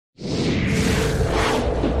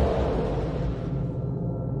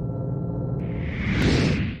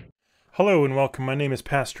Hello and welcome. My name is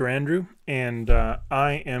Pastor Andrew, and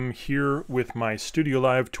I am here with my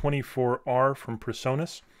StudioLive 24R from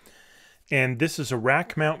Presonus. And this is a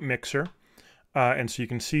rack mount mixer. And so you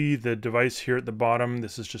can see the device here at the bottom.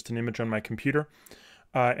 This is just an image on my computer.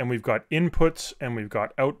 And we've got inputs and we've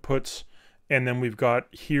got outputs. And then we've got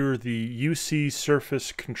here the UC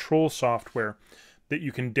Surface control software that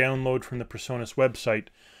you can download from the Presonus website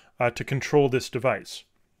to control this device.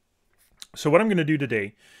 So what I'm going to do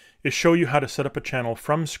today is show you how to set up a channel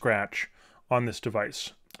from scratch on this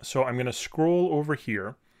device. So I'm going to scroll over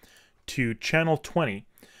here to channel 20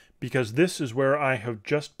 because this is where I have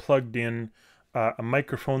just plugged in a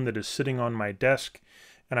microphone that is sitting on my desk,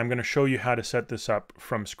 and I'm going to show you how to set this up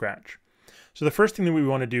from scratch. So the first thing that we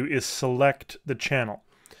want to do is select the channel,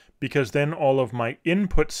 because then all of my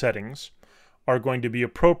input settings are going to be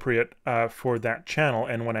appropriate for that channel,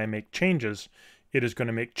 and when I make changes, it is going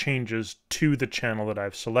to make changes to the channel that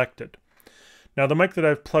I've selected. Now the mic that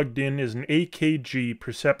I've plugged in is an AKG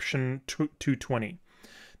Perception 220.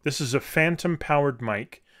 This is a phantom powered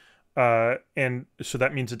mic, and so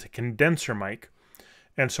that means it's a condenser mic.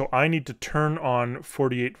 And so I need to turn on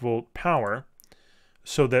 48 volt power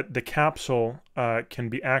so that the capsule can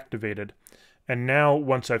be activated. And now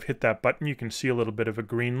once I've hit that button, you can see a little bit of a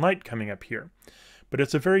green light coming up here. But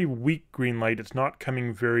it's a very weak green light. It's not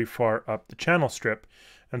coming very far up the channel strip.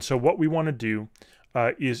 And so what we want to do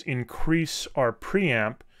is increase our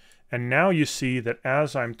preamp. And now you see that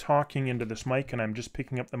as I'm talking into this mic, and I'm just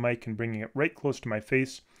picking up the mic and bringing it right close to my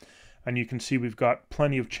face, and you can see we've got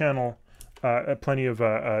plenty of channel, plenty of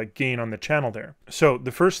gain on the channel there. So the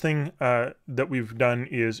first thing that we've done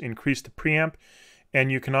is increase the preamp. And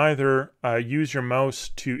you can either use your mouse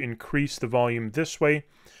to increase the volume this way,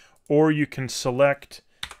 or you can select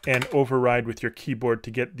and override with your keyboard to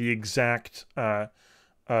get the exact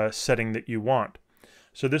setting that you want.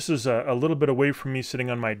 So this is a little bit away from me sitting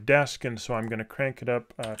on my desk, and so I'm going to crank it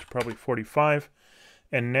up to probably 45.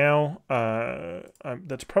 And now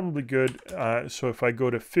that's probably good. So if I go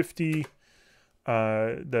to 50,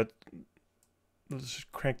 let's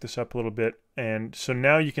crank this up a little bit. And so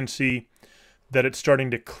now you can see that it's starting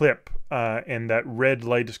to clip, and that red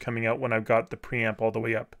light is coming out when I've got the preamp all the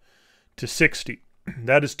way up to 60.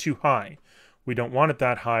 That is too high. We don't want it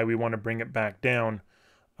that high. We want to bring it back down.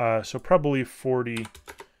 So probably 40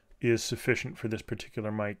 is sufficient for this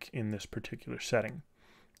particular mic in this particular setting.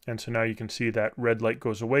 And so now you can see that red light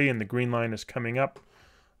goes away and the green line is coming up.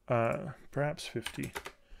 Perhaps 50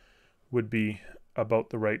 would be about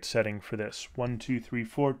the right setting for this. 1, 2, 3,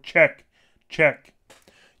 4, check, check.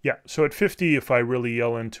 Yeah, so at 50, if I really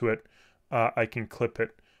yell into it, I can clip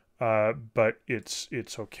it, but it's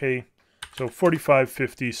okay. So 45,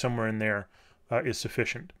 50, somewhere in there is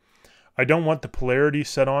sufficient. I don't want the polarity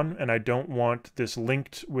set on, and I don't want this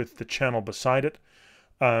linked with the channel beside it.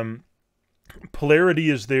 Polarity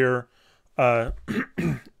is there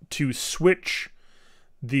to switch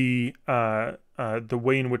the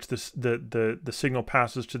way in which the signal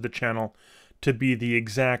passes to the channel to be the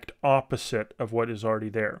exact opposite of what is already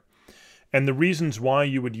there. And the reasons why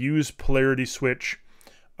you would use polarity switch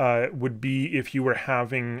would be if you were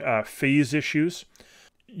having phase issues.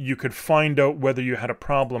 You could find out whether you had a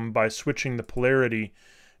problem by switching the polarity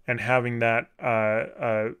and having that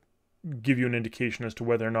give you an indication as to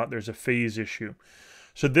whether or not there's a phase issue.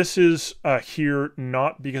 So this is here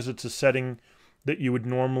not because it's a setting that you would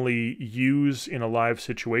normally use in a live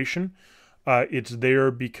situation. It's there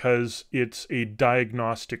because it's a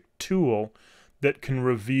diagnostic tool that can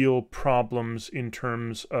reveal problems in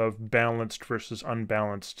terms of balanced versus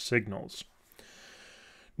unbalanced signals.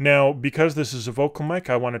 Now, because this is a vocal mic,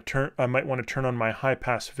 I might want to turn on my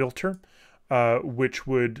high-pass filter, which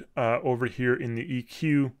would, over here in the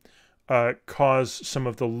EQ, cause some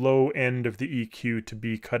of the low end of the EQ to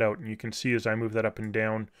be cut out. And you can see as I move that up and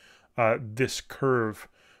down, this curve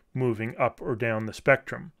moving up or down the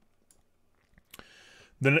spectrum.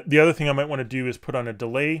 Then the other thing I might want to do is put on a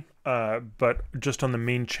delay, but just on the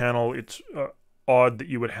main channel, it's odd that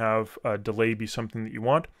you would have a delay be something that you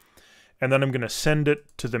want. And then I'm going to send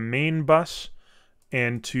it to the main bus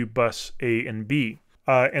and to bus A and B.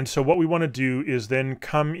 And so what we want to do is then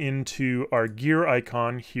come into our gear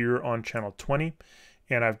icon here on channel 20.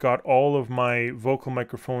 And I've got all of my vocal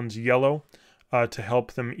microphones yellow to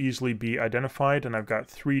help them easily be identified. And I've got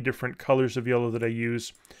 3 different colors of yellow that I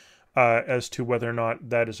use as to whether or not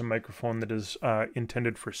that is a microphone that is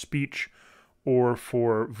intended for speech or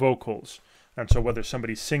for vocals. And so whether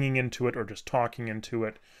somebody's singing into it or just talking into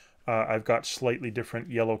it, I've got slightly different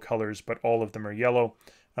yellow colors, but all of them are yellow.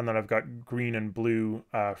 And then I've got green and blue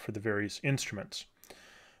for the various instruments.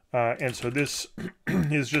 And so this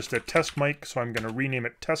is just a test mic, so I'm going to rename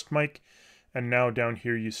it test mic. And now down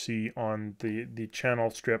here you see on the channel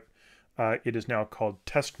strip, it is now called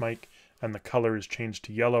test mic, and the color is changed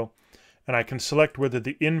to yellow. And I can select whether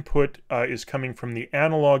the input is coming from the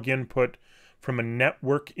analog input, from a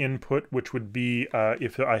network input, which would be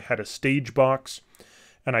if I had a stage box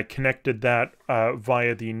and I connected that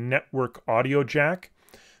via the network audio jack,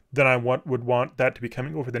 then I would want that to be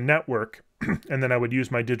coming over the network, and then I would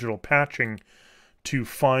use my digital patching to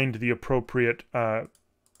find the appropriate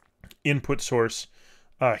input source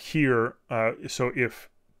here. So if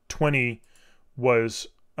 20 was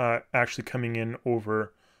actually coming in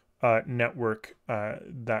over network,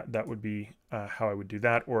 that would be how I would do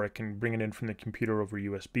that. Or I can bring it in from the computer over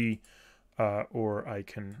USB, or I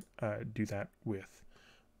can do that with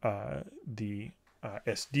the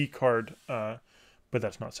SD card, but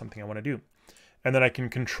that's not something I want to do. And then I can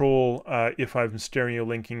control, if I'm stereo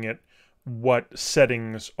linking it, what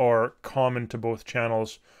settings are common to both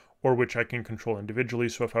channels, or which I can control individually.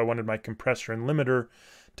 So if I wanted my compressor and limiter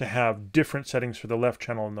to have different settings for the left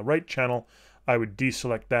channel and the right channel, I would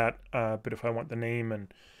deselect that. But if I want the name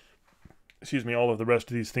and, excuse me, all of the rest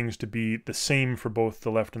of these things to be the same for both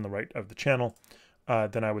the left and the right of the channel,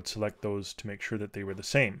 then I would select those to make sure that they were the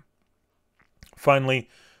same. Finally,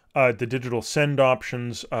 the digital send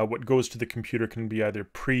options, what goes to the computer can be either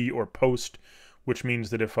pre or post, which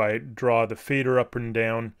means that if I draw the fader up and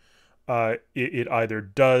down, it either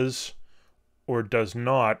does or does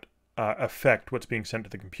not affect what's being sent to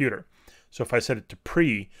the computer. So if I set it to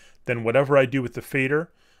pre, then whatever I do with the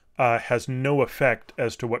fader has no effect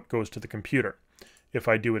as to what goes to the computer. If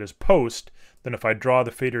I do it as post, then if I draw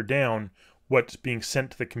the fader down, what's being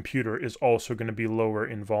sent to the computer is also going to be lower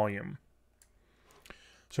in volume.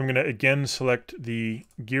 So I'm going to again select the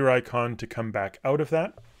gear icon to come back out of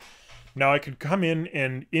that. Now I could come in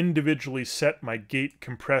and individually set my gate,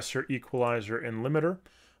 compressor, equalizer, and limiter.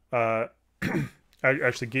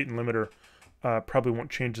 Actually, gate and limiter probably won't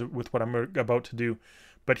change with what I'm about to do.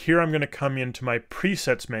 But here I'm going to come into my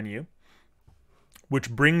presets menu, which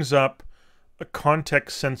brings up a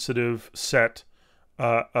context-sensitive set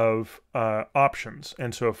of options.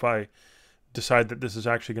 And so if I decide that this is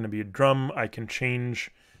actually going to be a drum, I can change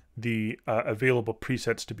the available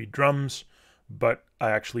presets to be drums, but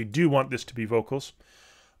I actually do want this to be vocals.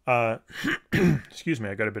 Excuse me,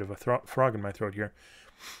 I got a bit of a frog in my throat here.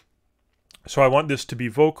 So I want this to be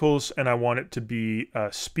vocals, and I want it to be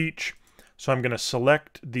speech. So I'm going to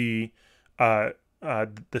select the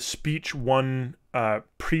speech one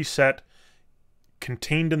preset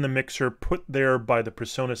contained in the mixer, put there by the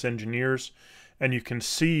Presonus engineers, and you can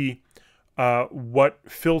see what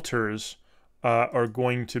filters are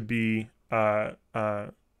going to be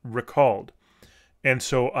recalled. And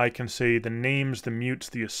so I can say the names, the mutes,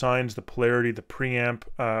 the assigns, the polarity, the preamp,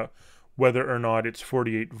 whether or not it's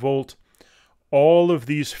 48 volt. All of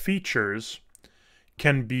these features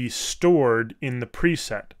can be stored in the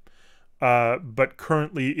preset, but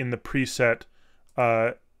currently in the preset,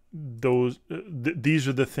 these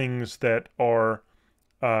are the things that are,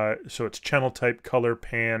 so it's channel type, color,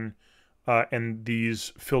 pan, and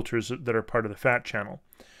these filters that are part of the fat channel.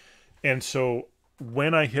 And so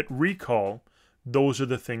when I hit recall, those are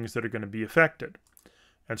the things that are going to be affected.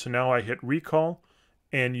 And so now I hit recall,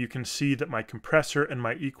 and you can see that my compressor and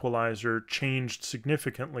my equalizer changed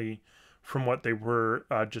significantly from what they were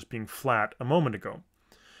just being flat a moment ago.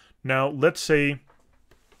 Now let's say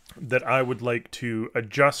that I would like to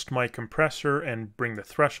adjust my compressor and bring the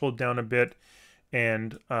threshold down a bit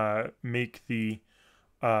and make the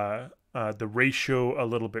ratio a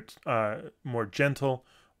little bit more gentle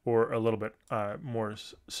or a little bit more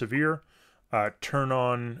severe. Turn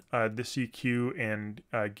on this EQ and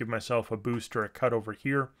give myself a boost or a cut over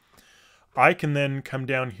here. I can then come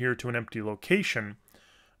down here to an empty location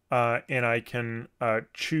and I can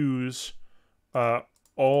choose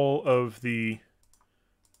all of the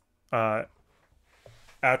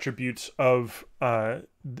attributes of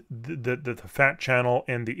the fat channel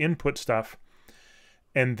and the input stuff,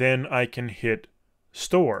 and then I can hit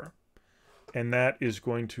store. And that is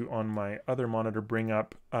going to, on my other monitor, bring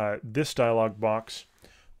up this dialog box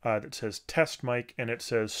that says test mic, and it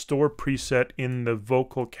says store preset in the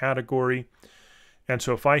vocal category. And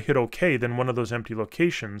so if I hit OK, then one of those empty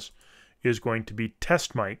locations is going to be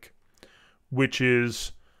test mic, which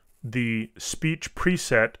is the speech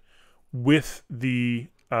preset with the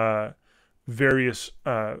various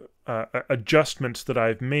adjustments that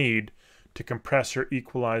I've made to compressor,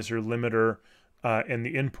 equalizer, limiter, and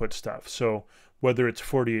the input stuff. So whether it's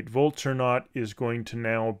 48 volts or not is going to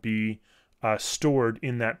now be stored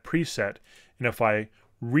in that preset. And if I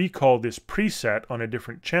recall this preset on a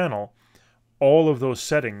different channel, all of those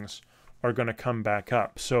settings are going to come back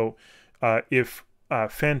up. So if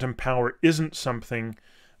phantom power isn't something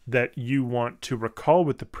that you want to recall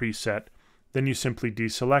with the preset, then you simply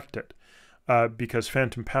deselect it, because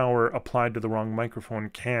phantom power applied to the wrong microphone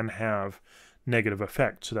can have negative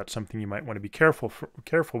effects. So that's something you might want to be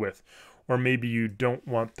careful with. Or maybe you don't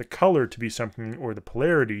want the color to be something, or the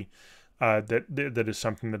polarity that is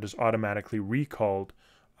something that is automatically recalled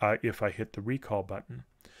if I hit the recall button.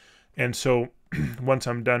 And so once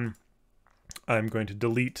I'm done, I'm going to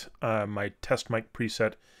delete my test mic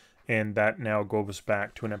preset, and that now goes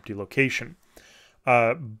back to an empty location.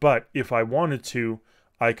 But if I wanted to,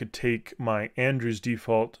 I could take my Andrew's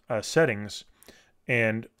default settings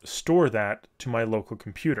and store that to my local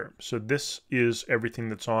computer. So this is everything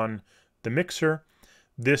that's on the mixer.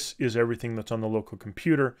 This is everything that's on the local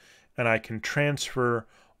computer, and I can transfer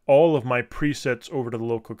all of my presets over to the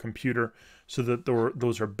local computer so that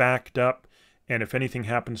those are backed up. And if anything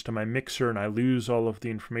happens to my mixer and I lose all of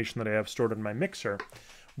the information that I have stored in my mixer,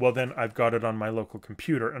 well, then I've got it on my local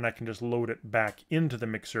computer, and I can just load it back into the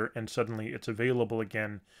mixer, and suddenly it's available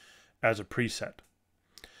again as a preset.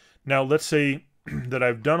 Now, let's say that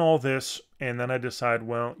I've done all this, and then I decide,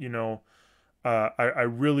 well, you know, I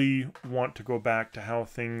really want to go back to how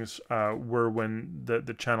things were when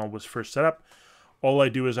the channel was first set up. All I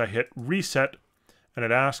do is I hit reset, and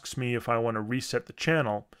it asks me if I want to reset the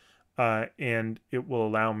channel, and it will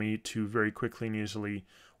allow me to very quickly and easily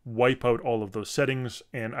wipe out all of those settings,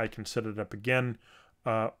 and I can set it up again,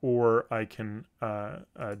 or I can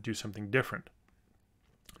do something different.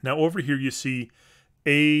 Now over here you see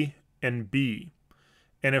A and B,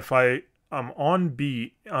 and if I'm on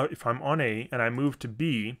B, if I'm on A and I move to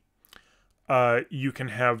B, you can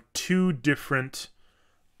have two different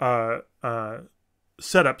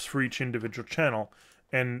setups for each individual channel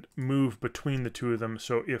and move between the two of them.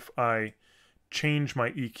 So if I change my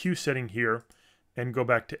EQ setting here and go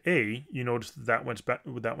back to A, you notice that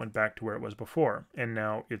went back to where it was before, and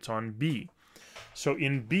now it's on B. So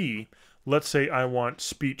in B, let's say I want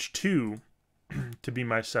speech 2 to be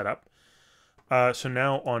my setup. So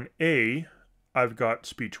now on A, I've got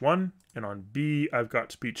speech 1, and on B, I've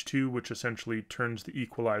got speech 2, which essentially turns the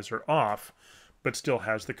equalizer off, but still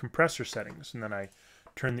has the compressor settings. And then I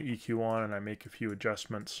turn the EQ on and I make a few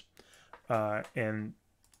adjustments, and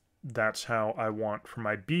that's how I want for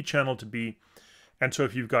my B channel to be. And so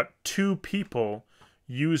if you've got two people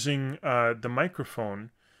using the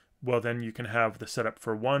microphone, well, then you can have the setup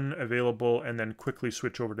for one available and then quickly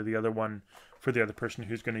switch over to the other one for the other person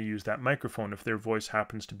who's going to use that microphone if their voice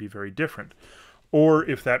happens to be very different. Or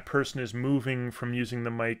if that person is moving from using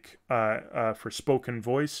the mic for spoken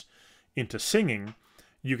voice into singing,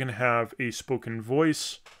 you can have a spoken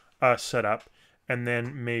voice setup and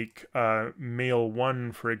then make male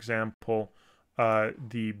 1, for example,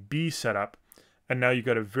 the B setup. And now you've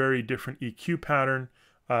got a very different EQ pattern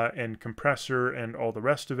and compressor and all the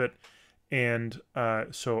rest of it. And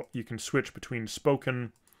so you can switch between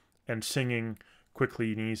spoken and singing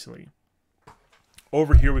quickly and easily.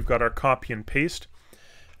 Over here we've got our copy and paste.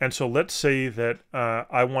 And so let's say that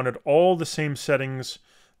I wanted all the same settings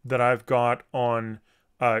that I've got on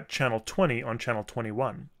channel 20 on channel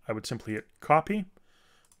 21. I would simply hit copy,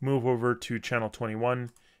 move over to channel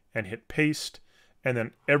 21 and hit paste. And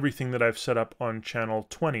then everything that I've set up on channel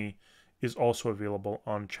 20 is also available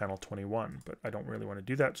on channel 21. But I don't really want to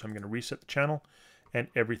do that, so I'm going to reset the channel, and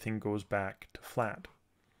everything goes back to flat.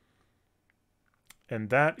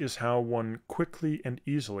 And that is how one quickly and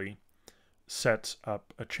easily sets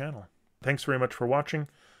up a channel. Thanks very much for watching.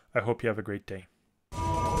 I hope you have a great day.